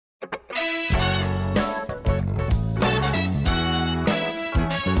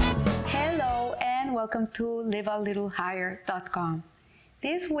welcome to livealittlehigher.com.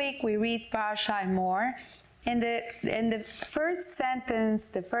 This week we read Parasha Emor, and the first sentence,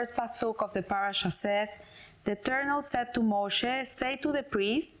 the first pasuk of the parasha says, "The Eternal said to Moshe, say to the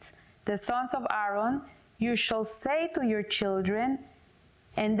priests, the sons of Aaron, you shall say to your children,"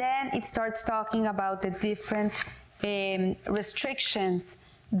 and then it starts talking about the different restrictions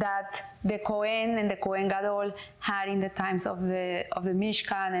that the Kohen and the Kohen Gadol had in the times of the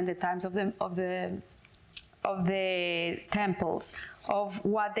Mishkan and the times of the temples, of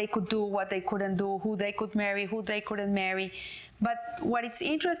what they could do, what they couldn't do, who they could marry, who they couldn't marry. But what it's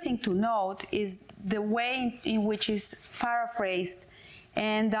interesting to note is the way in which it's paraphrased.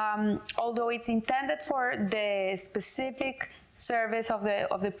 And although it's intended for the specific service of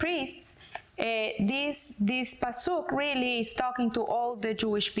the priests, this pasuk really is talking to all the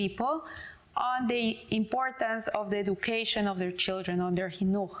Jewish people on the importance of the education of their children, on their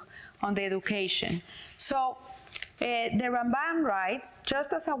chinuch, on the education. So the Rambam writes,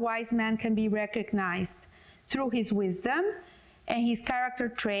 just as a wise man can be recognized through his wisdom and his character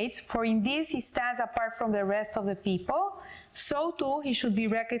traits, for in this he stands apart from the rest of the people, so too he should be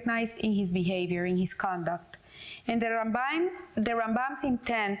recognized in his behavior, in his conduct. And the Rambam's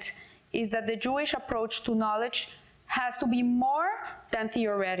intent is that the Jewish approach to knowledge has to be more than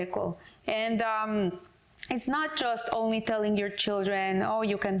theoretical. And it's not just only telling your children, oh,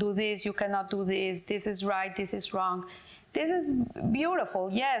 you can do this, you cannot do this, this is right, this is wrong. This is beautiful.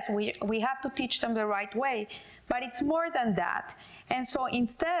 Yes, we have to teach them the right way, but it's more than that. And so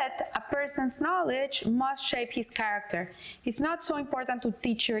instead, a person's knowledge must shape his character. It's not so important to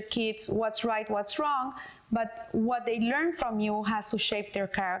teach your kids what's right, what's wrong, but what they learn from you has to shape their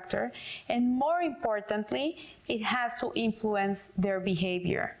character. And more importantly, it has to influence their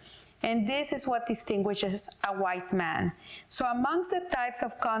behavior. And this is what distinguishes a wise man. So amongst the types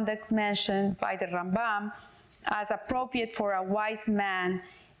of conduct mentioned by the Rambam as appropriate for a wise man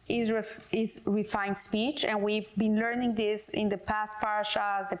is refined speech, and we've been learning this in the past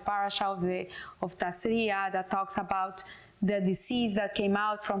parashas, the parasha of Tazria that talks about the disease that came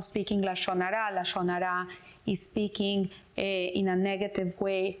out from speaking Lashon Hara. Lashon Hara is speaking in a negative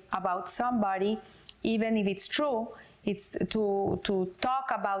way about somebody, even if it's true. It's to talk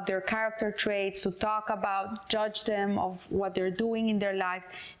about their character traits, to judge them of what they're doing in their lives.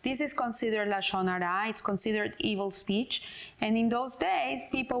 This is considered Lashon Hara, it's considered evil speech. And in those days,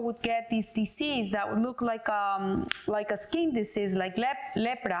 people would get this disease that would look like a skin disease, like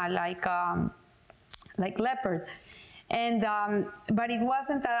lepra, like leopard. And but it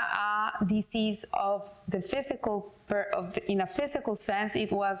wasn't a disease of the physical, in a physical sense.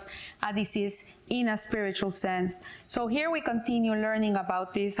 It was a disease in a spiritual sense. So here we continue learning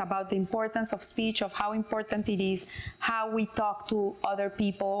about this, about the importance of speech, of how important it is, how we talk to other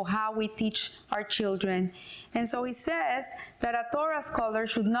people, how we teach our children. And so he says that a Torah scholar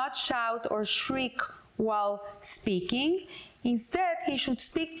should not shout or shriek while speaking. Instead, he should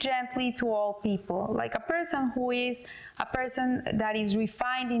speak gently to all people, like a person that is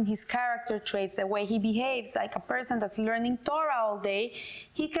refined in his character traits, the way he behaves, like a person that's learning Torah all day.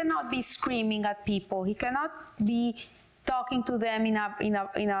 He cannot be screaming at people. He cannot be talking to them in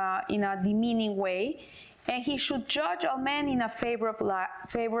a demeaning way. And he should judge all men in a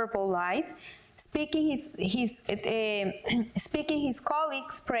favorable light, speaking his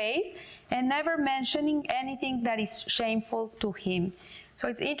colleagues' praise and never mentioning anything that is shameful to him. So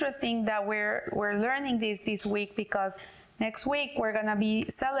it's interesting that we're learning this week, because next week we're gonna be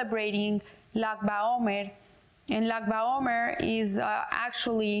celebrating Lag BaOmer, and Lag BaOmer is the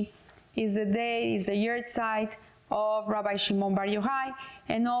yahrzeit of Rabbi Shimon Bar Yochai,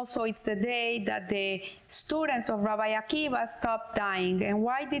 and also it's the day that the students of Rabbi Akiva stopped dying. And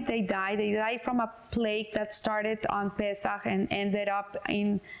why did they die? They died from a plague that started on Pesach and ended up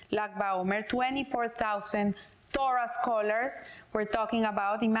in Lag BaOmer. 24,000 Torah scholars we're talking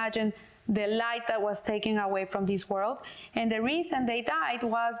about. Imagine the light that was taken away from this world. And the reason they died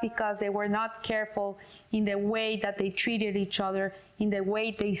was because they were not careful in the way that they treated each other, in the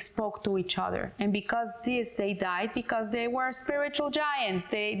way they spoke to each other. And because they died because they were spiritual giants.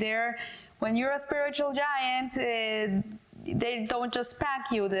 When you're a spiritual giant, they don't just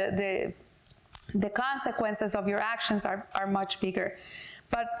spank you. The consequences of your actions are much bigger.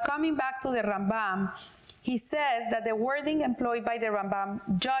 But coming back to the Rambam, he says that the wording employed by the Rambam,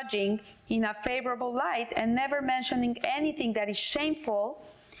 judging in a favorable light and never mentioning anything that is shameful,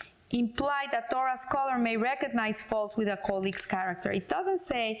 imply that Torah scholar may recognize faults with a colleague's character. It doesn't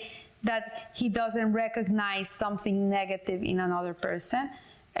say that he doesn't recognize something negative in another person.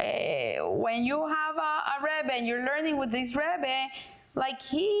 When you have a Rebbe and you're learning with this Rebbe, Like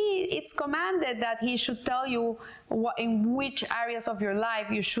it's commanded that he should tell you in which areas of your life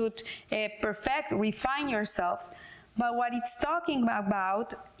you should perfect, refine yourselves. But what it's talking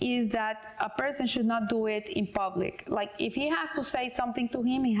about is that a person should not do it in public. Like if he has to say something to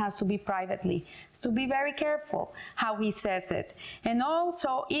him, he has to be privately. It's to be very careful how he says it. And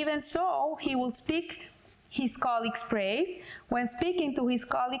also, even so, he will speak his colleague's praise. When speaking to his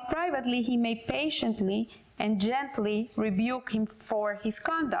colleague privately, he may patiently and gently rebuke him for his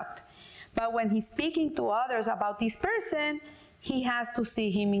conduct. But when he's speaking to others about this person, he has to see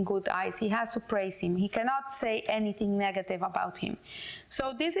him in good eyes. He has to praise him. He cannot say anything negative about him.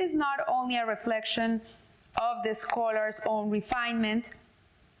 So this is not only a reflection of the scholar's own refinement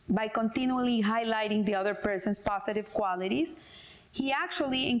by continually highlighting the other person's positive qualities. He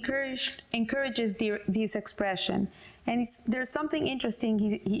actually encourages this expression. And there's something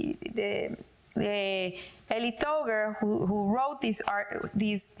interesting. Eli Toger, who wrote this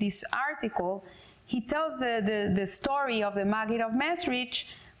article, he tells the story of the Maggid of Mesrich,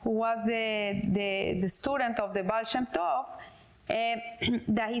 who was the student of the Baal Shem Tov,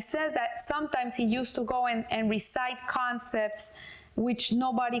 that he says that sometimes he used to go and recite concepts which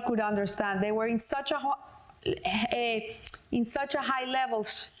nobody could understand. They were in such a high level,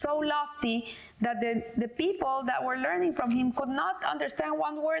 so lofty, that the people that were learning from him could not understand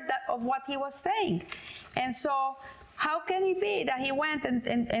one word of what he was saying. And so how can it be that he went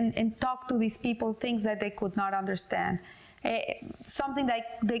and talked to these people things that they could not understand, something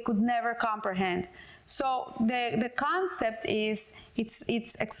that they could never comprehend? So the concept is, it's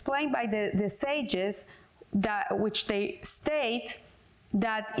explained by the sages, which they state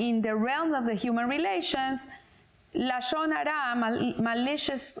that in the realm of the human relations, Lashon Hara,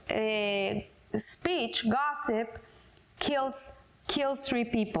 malicious speech, gossip, kills 3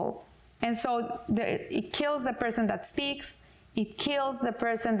 people. And so it kills the person that speaks, it kills the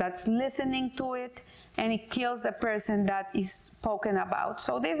person that's listening to it, and it kills the person that is spoken about.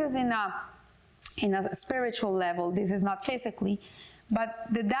 So this is in a spiritual level. This is not physically. But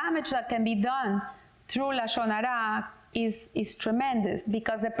the damage that can be done through Lashon Hara is tremendous,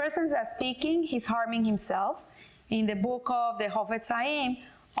 because the person that's speaking, he's harming himself. In the book of the Hofetz Haim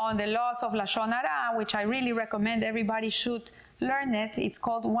on the laws of Lashon Hara, which I really recommend everybody should learn it, it's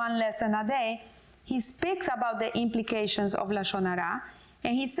called One Lesson a Day, he speaks about the implications of Lashon Hara,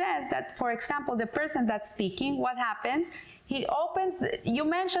 and he says that, for example, the person that's speaking, what happens? You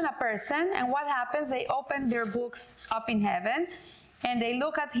mention a person, and what happens? They open their books up in heaven, and they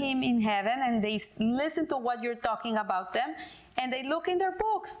look at him in heaven, and they listen to what you're talking about them, and they look in their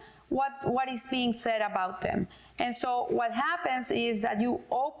books, what is being said about them. And so what happens is that you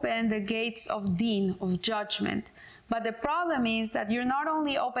open the gates of din, of judgment. But the problem is that you're not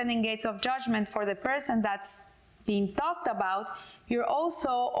only opening gates of judgment for the person that's being talked about, you're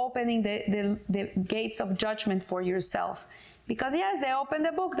also opening the gates of judgment for yourself. Because yes, they open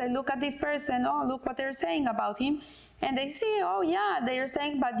the book, they look at this person, oh, look what they're saying about him, and they see, oh yeah, they're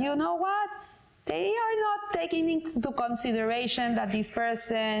saying, but you know what? They are not taking into consideration that this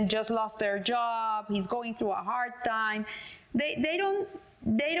person just lost their job, he's going through a hard time. They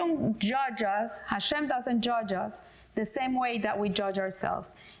don't judge us, Hashem doesn't judge us the same way that we judge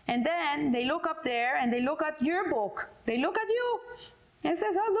ourselves. And then they look up there and they look at your book, they look at you, and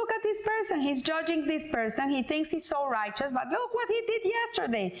says, oh, look at this person, he's judging this person, he thinks he's so righteous, but look what he did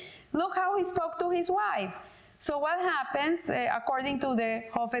yesterday, look how he spoke to his wife. So what happens, according to the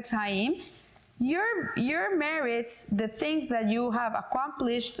Hofetz Haim, your merits, the things that you have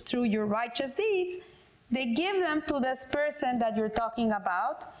accomplished through your righteous deeds, they give them to this person that you're talking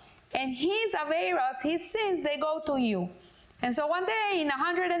about, and his averas, his sins, they go to you. And so one day in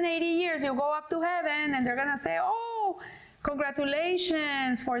 180 years, you go up to heaven, and they're going to say, oh,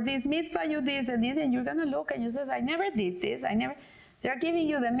 congratulations for this mitzvah you did, and you're going to look and you say, I never did this, They're giving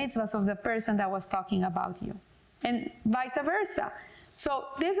you the mitzvahs of the person that was talking about you, and vice versa. So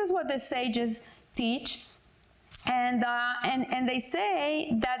this is what the sages teach, and they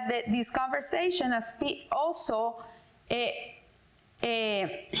say that this conversation also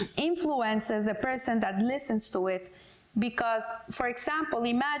influences the person that listens to it, because, for example,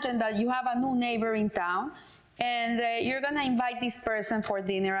 imagine that you have a new neighbor in town, and you're going to invite this person for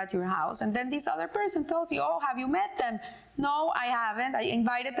dinner at your house, and then this other person tells you, oh, have you met them? No, I haven't. I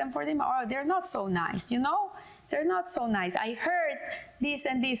invited them for dinner. Oh, they're not so nice, you know? They're not so nice. I heard this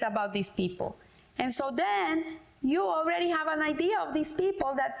and this about these people. And so then you already have an idea of these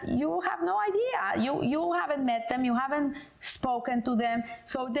people that you have no idea. You haven't met them. You haven't spoken to them.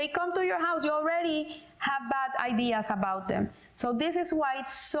 So they come to your house. You already have bad ideas about them. So this is why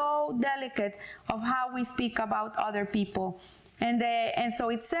it's so delicate of how we speak about other people. And so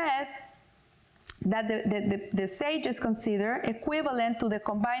it says that the sages consider equivalent to the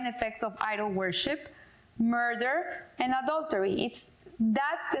combined effects of idol worship, murder, and adultery.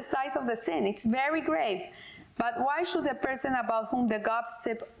 That's the size of the sin. It's very grave. But why should the person about whom the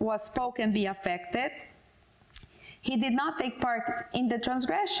gossip was spoken be affected? He did not take part in the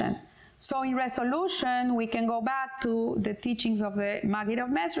transgression. So in resolution, we can go back to the teachings of the Maggid of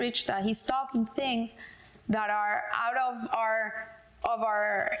Mesrich, that he's talking things that are out of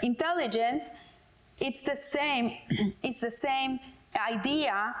our intelligence. It's the same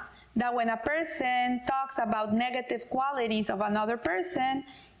idea that when a person talks about negative qualities of another person,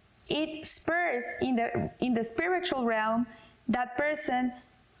 it spurs in the spiritual realm that person,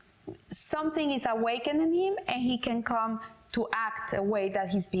 something is awakened in him, and he can come to act a way that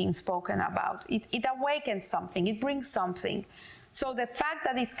he's being spoken about. It awakens something, it brings something. So the fact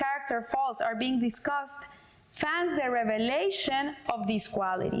that these character faults are being discussed fans the revelation of these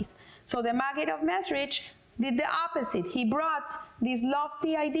qualities. So the Maggid of Mesrich did the opposite. He brought these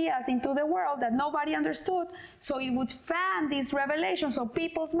lofty ideas into the world that nobody understood, so it would fan these revelations so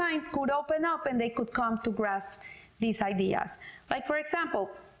people's minds could open up and they could come to grasp these ideas. Like, for example,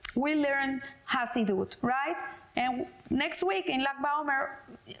 we learn Hasidut, right? And next week in Lag BaOmer,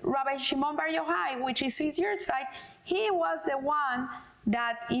 Rabbi Shimon Bar Yochai, which is his yahrzeit, he was the one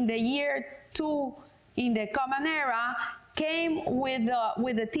that in the year 2 in the Common Era came with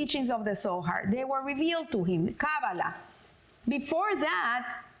the teachings of the Zohar. They were revealed to him, Kabbalah. Before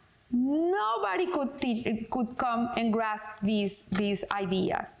that, nobody could come and grasp these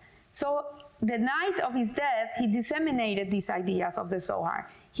ideas. So the night of his death, he disseminated these ideas of the Zohar.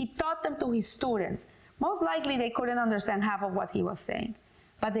 He taught them to his students. Most likely they couldn't understand half of what he was saying,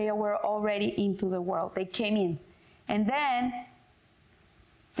 but they were already into the world. They came in. And then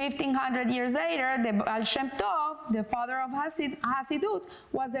 1,500 years later, the Baal Shem Tov, the father of Hasidut,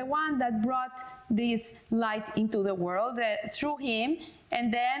 was the one that brought this light into the world through him.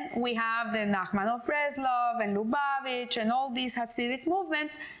 And then we have the Nachman of Breslov and Lubavitch and all these Hasidic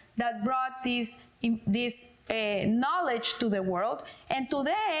movements that brought this knowledge to the world. And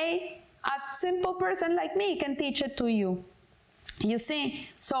today, a simple person like me can teach it to you. You see?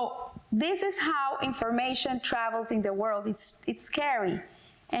 So this is how information travels in the world. It's scary.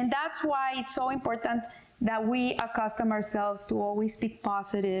 And that's why it's so important that we accustom ourselves to always speak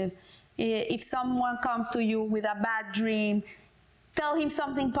positive. If someone comes to you with a bad dream, tell him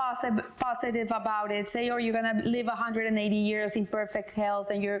something positive about it. Say, oh, you're going to live 180 years in perfect health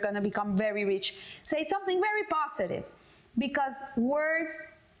and you're going to become very rich. Say something very positive, because words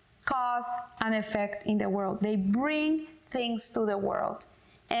cause an effect in the world. They bring things to the world.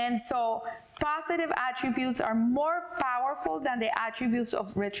 And so positive attributes are more powerful than the attributes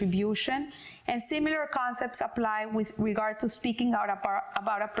of retribution, and similar concepts apply with regard to speaking out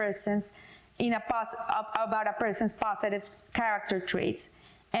about a person's positive character traits.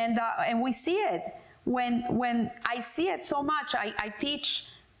 And we see it when I see it so much. I teach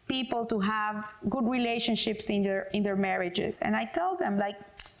people to have good relationships in their marriages, and I tell them, like,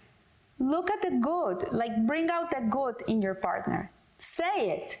 look at the good, like bring out the good in your partner. Say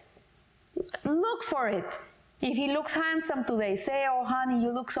it. Look for it. If he looks handsome today, say, oh honey,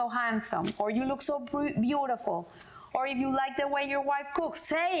 you look so handsome, or you look so beautiful. Or if you like the way your wife cooks,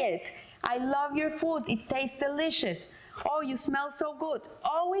 say it. I love your food, it tastes delicious. Oh, you smell so good.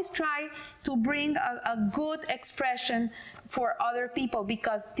 Always try to bring a good expression for other people,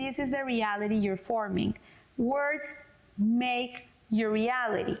 because this is the reality you're forming. Words make your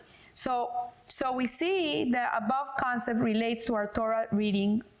reality. So we see the above concept relates to our Torah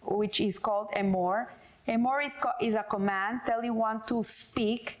reading, which is called Emor. Emor is a command telling one to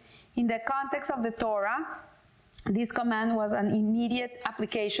speak. In the context of the Torah, this command was an immediate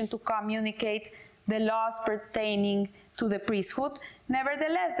application to communicate the laws pertaining to the priesthood.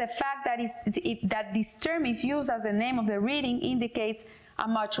 Nevertheless, the fact that this term is used as the name of the reading indicates a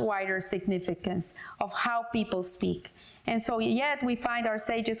much wider significance of how people speak. And so yet we find our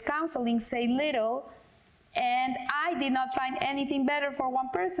sages counseling say little, and I did not find anything better for one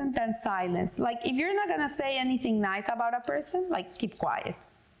person than silence. Like, if you're not going to say anything nice about a person, like, keep quiet.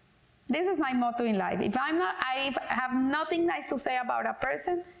 This is my motto in life. If I have nothing nice to say about a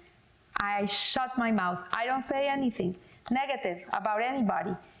person, I shut my mouth. I don't say anything negative about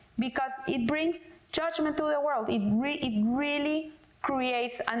anybody, because it brings judgment to the world. It really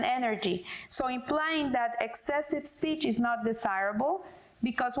creates an energy. So implying that excessive speech is not desirable,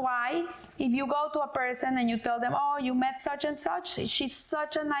 Because why? If you go to a person and you tell them, oh, you met such and such, she's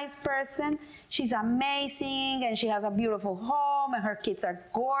such a nice person, she's amazing, and she has a beautiful home, and her kids are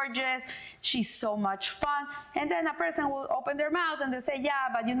gorgeous, she's so much fun. And then a person will open their mouth and they say, yeah,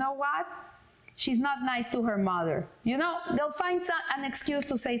 but you know what? She's not nice to her mother. You know, they'll find an excuse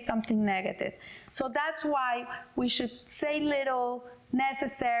to say something negative. So that's why we should say little,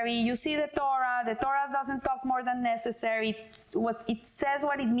 necessary. You see the Torah doesn't talk more than necessary. It says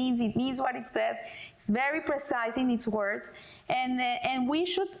what it means what it says. It's very precise in its words. And we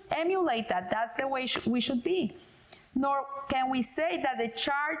should emulate that. That's the way we should be. Nor can we say that the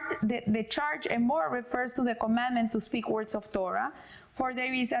charge Emor refers to the commandment to speak words of Torah, for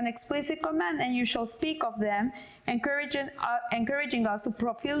there is an explicit command, and you shall speak of them, encouraging us to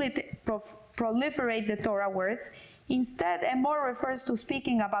proliferate the Torah words. Instead, Emor refers to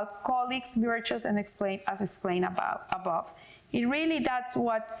speaking about colleagues, virtues, and as explained above. It really, that's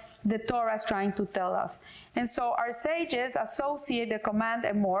what the Torah is trying to tell us. And so our sages associate the command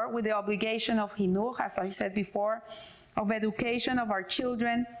Emor with the obligation of Hinuch, as I said before, of education of our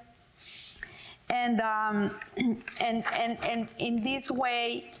children. And in this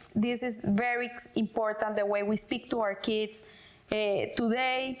way, this is very important, the way we speak to our kids.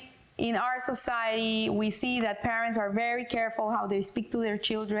 Today, in our society, we see that parents are very careful how they speak to their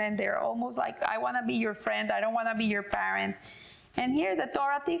children. They're almost like, I want to be your friend, I don't want to be your parent. And here the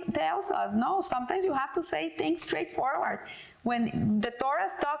Torah tells us, no, sometimes you have to say things straightforward. When the Torah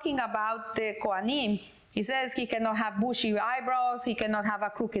is talking about the Kohanim, he says he cannot have bushy eyebrows, he cannot have a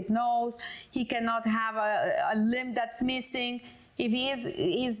crooked nose, he cannot have a limb that's missing. If he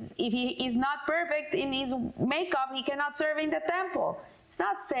is not perfect in his makeup, he cannot serve in the temple. It's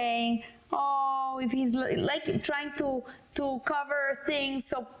not saying, oh, if he's like trying to cover things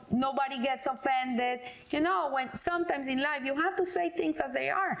so nobody gets offended. You know, when sometimes in life you have to say things as they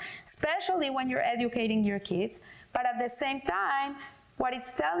are, especially when you're educating your kids. But at the same time, what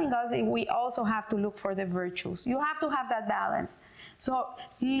it's telling us is we also have to look for the virtues. You have to have that balance. So,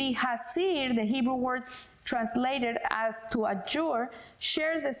 lihasir, the Hebrew word translated as to adjure,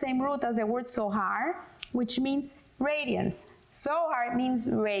 shares the same root as the word sohar, which means radiance. Sohar means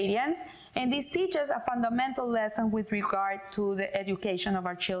radiance, and this teaches a fundamental lesson with regard to the education of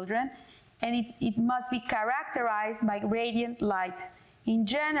our children, and it must be characterized by radiant light. In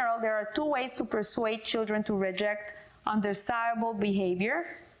general, there are two ways to persuade children to reject undesirable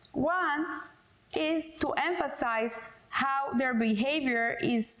behavior. One is to emphasize how their behavior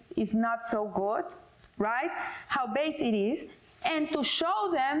is not so good, right? How base it is, and to show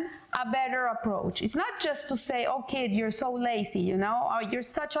them a better approach. It's not just to say, oh kid, you're so lazy, you know, or you're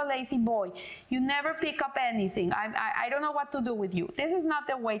such a lazy boy. You never pick up anything. I don't know what to do with you. This is not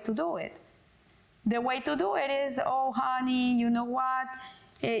the way to do it. The way to do it is, oh honey, you know what?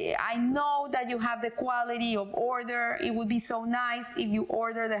 I know that you have the quality of order. It would be so nice if you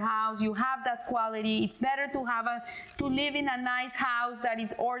order the house. You have that quality. It's better to live in a nice house that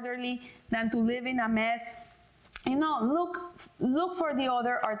is orderly than to live in a mess. You know, look for the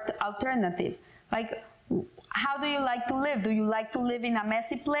other alternative. Like, how do you like to live? Do you like to live in a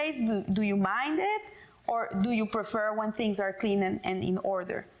messy place? Do you mind it? Or do you prefer when things are clean and in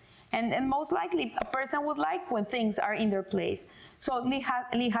order? And most likely, a person would like when things are in their place. So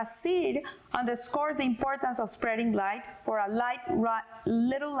Lihasir underscores the importance of spreading light, for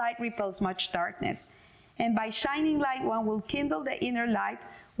little light repels much darkness. And by shining light, one will kindle the inner light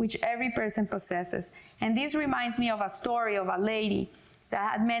which every person possesses. And this reminds me of a story of a lady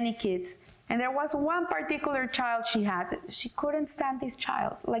that had many kids. And there was one particular child she had. She couldn't stand this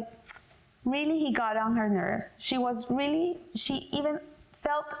child. Like, really, he got on her nerves. She even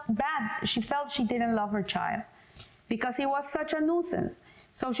felt bad. She felt she didn't love her child because he was such a nuisance.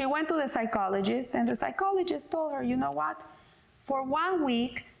 So she went to the psychologist, and the psychologist told her, you know what? For 1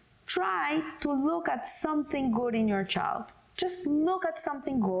 week, try to look at something good in your child. Just look at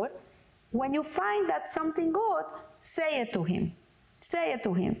something good. When you find that something good, say it to him. Say it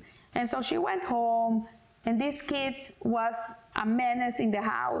to him. And so she went home, and this kid was a menace in the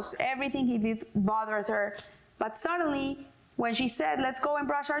house. Everything he did bothered her. But suddenly, when she said, let's go and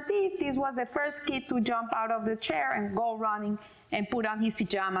brush our teeth, this was the first kid to jump out of the chair and go running and put on his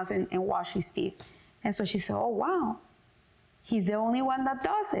pajamas and wash his teeth. And so she said, oh, wow. He's the only one that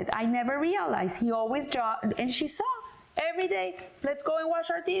does it. I never realized. He always jumped. And she saw every day, let's go and wash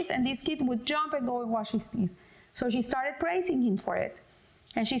our teeth. And this kid would jump and go and wash his teeth. So she started praising him for it.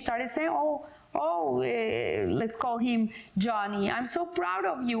 And she started saying, let's call him Johnny. I'm so proud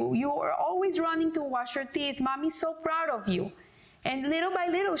of you. You are always running to wash your teeth. Mommy's so proud of you. And little by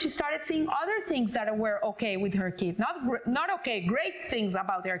little, she started seeing other things that were okay with her kid. Not okay, great things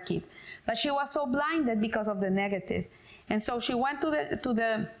about her kid. But she was so blinded because of the negative. And so she went to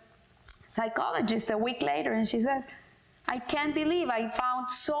the psychologist a week later, and she says, I can't believe I found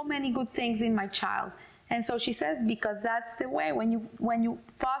so many good things in my child. And so she says, because that's the way. When you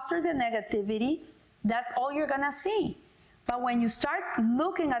foster the negativity, that's all you're going to see. But when you start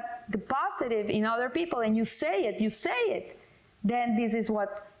looking at the positive in other people and you say it, then this is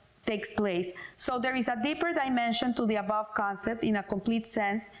what takes place. So there is a deeper dimension to the above concept in a complete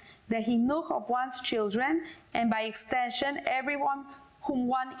sense, the hinuch of one's children, and by extension, everyone whom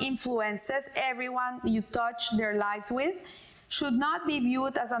one influences, everyone you touch their lives with, should not be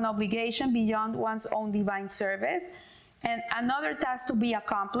viewed as an obligation beyond one's own divine service and another task to be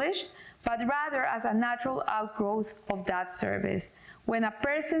accomplished, but rather as a natural outgrowth of that service. When a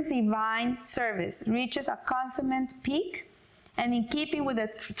person's divine service reaches a consummate peak, and in keeping with the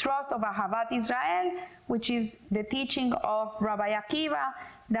thrust of Ahavat Israel, which is the teaching of Rabbi Akiva,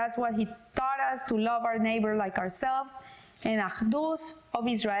 that's what he taught us, to love our neighbor like ourselves, and Achdus of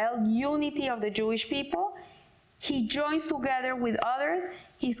Israel, unity of the Jewish people, he joins together with others.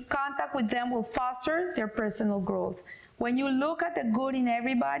 His contact with them will foster their personal growth. When you look at the good in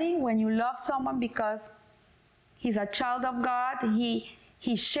everybody, when you love someone because he's a child of God,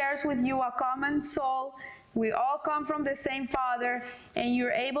 he shares with you a common soul, we all come from the same Father, and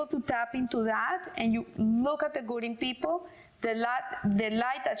you're able to tap into that, and you look at the good in people, the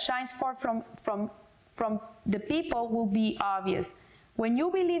light that shines forth from the people will be obvious. When you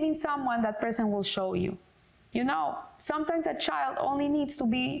believe in someone, that person will show you. You know, sometimes a child only needs to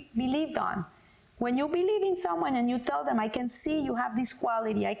be believed on. When you believe in someone and you tell them, I can see you have this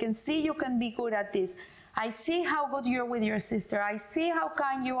quality, I can see you can be good at this, I see how good you're with your sister, I see how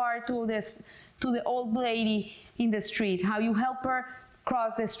kind you are to the old lady in the street, how you help her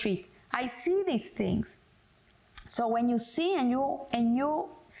cross the street. I see these things. So when you see and you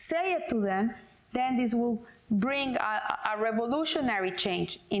say it to them, then this will bring a revolutionary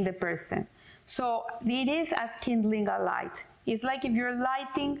change in the person. So it is as kindling a light. It's like if you're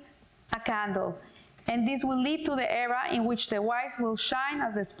lighting a candle, and this will lead to the era in which the wise will shine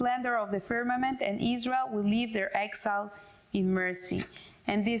as the splendor of the firmament, and Israel will leave their exile in mercy.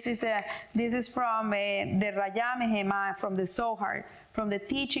 And this is from the Raya Mehema, from the Zohar, from the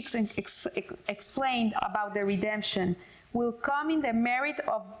teachings explained about the redemption, will come in the merit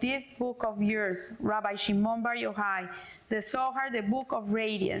of this book of yours, Rabbi Shimon Bar Yochai, the Zohar, the book of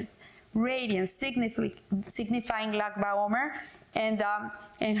radiance signifying Lag BaOmer,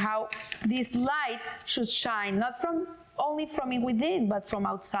 and how this light should shine, not only from within, but from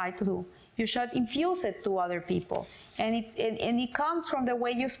outside too. You should infuse it to other people, and it comes from the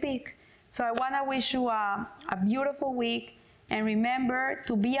way you speak. So I want to wish you a beautiful week, and remember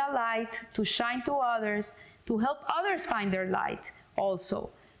to be a light, to shine to others, to help others find their light also,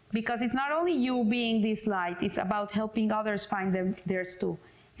 because it's not only you being this light, it's about helping others find theirs too.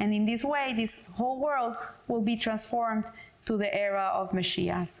 And in this way, this whole world will be transformed to the era of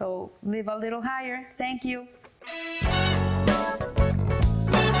Mashiach. So live a little higher. Thank you.